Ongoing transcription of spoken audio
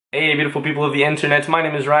Hey beautiful people of the internet, my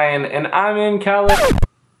name is Ryan and I'm in California.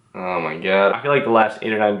 Oh my god, I feel like the last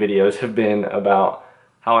 8 or 9 videos have been about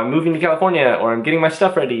how I'm moving to California, or I'm getting my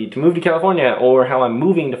stuff ready to move to California, or how I'm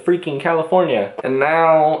moving to freaking California. And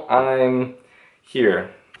now I'm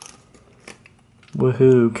here.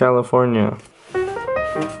 Woohoo, California.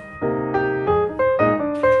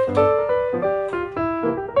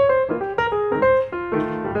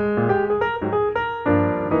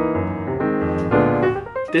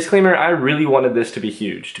 Disclaimer, I really wanted this to be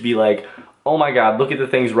huge, to be like, oh my god, look at the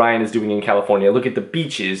things Ryan is doing in California. Look at the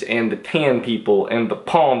beaches and the tan people and the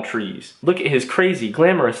palm trees. Look at his crazy,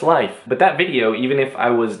 glamorous life. But that video, even if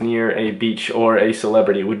I was near a beach or a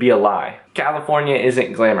celebrity, would be a lie. California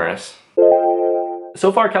isn't glamorous.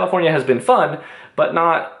 So far, California has been fun, but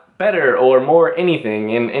not better or more anything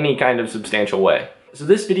in any kind of substantial way. So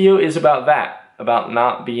this video is about that, about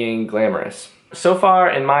not being glamorous. So far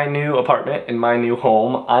in my new apartment, in my new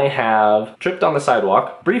home, I have tripped on the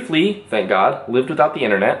sidewalk, briefly, thank God, lived without the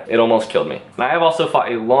internet. It almost killed me. And I have also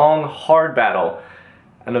fought a long, hard battle,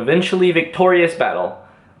 an eventually victorious battle,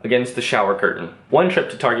 against the shower curtain. One trip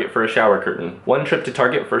to Target for a shower curtain. One trip to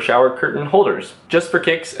Target for shower curtain holders. Just for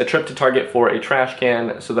kicks, a trip to Target for a trash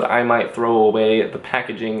can so that I might throw away the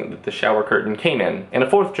packaging that the shower curtain came in. And a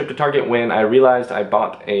fourth trip to Target when I realized I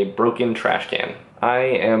bought a broken trash can. I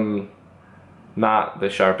am not the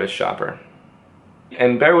sharpest shopper.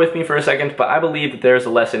 And bear with me for a second, but I believe that there's a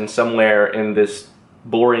lesson somewhere in this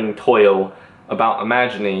boring toil about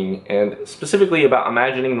imagining, and specifically about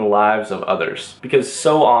imagining the lives of others. Because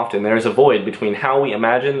so often there's a void between how we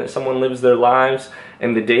imagine that someone lives their lives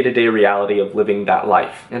and the day-to-day reality of living that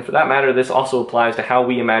life. And for that matter, this also applies to how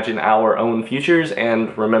we imagine our own futures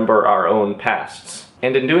and remember our own pasts.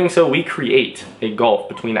 And in doing so, we create a gulf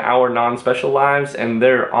between our non-special lives and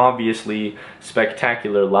their obviously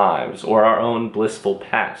spectacular lives, or our own blissful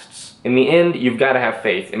pasts. In the end, you've got to have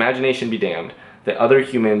faith, imagination be damned, that other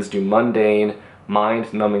humans do mundane,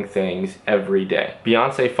 mind-numbing things every day.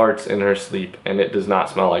 Beyonce farts in her sleep and it does not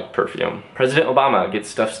smell like perfume. President Obama gets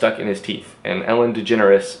stuff stuck in his teeth, and Ellen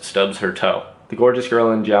DeGeneres stubs her toe. The gorgeous girl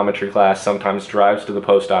in geometry class sometimes drives to the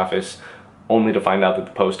post office only to find out that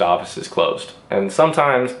the post office is closed. And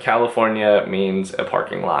sometimes California means a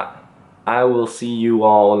parking lot. I will see you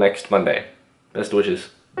all next Monday. Best wishes.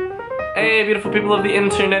 Hey beautiful people of the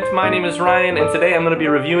internet, my name is Ryan and today I'm going to be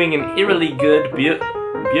reviewing an eerily good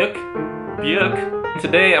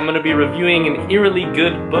Today I'm going to be reviewing an eerily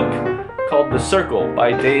good book called The Circle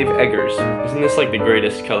by Dave Eggers. Isn't this like the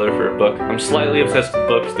greatest color for a book? I'm slightly obsessed with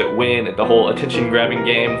books that win at the whole attention-grabbing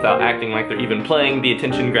game without acting like they're even playing the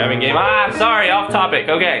attention-grabbing game. Sorry, off topic,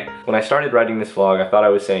 okay. When I started writing this vlog, I thought I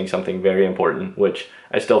was saying something very important, which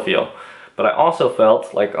I still feel. But I also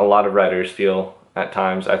felt, like a lot of writers feel at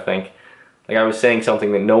times, I think, like I was saying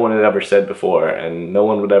something that no one had ever said before and no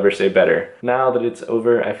one would ever say better. Now that it's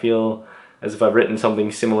over, I feel as if I've written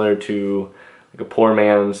something similar to like a poor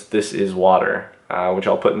man's This Is Water, which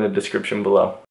I'll put in the description below.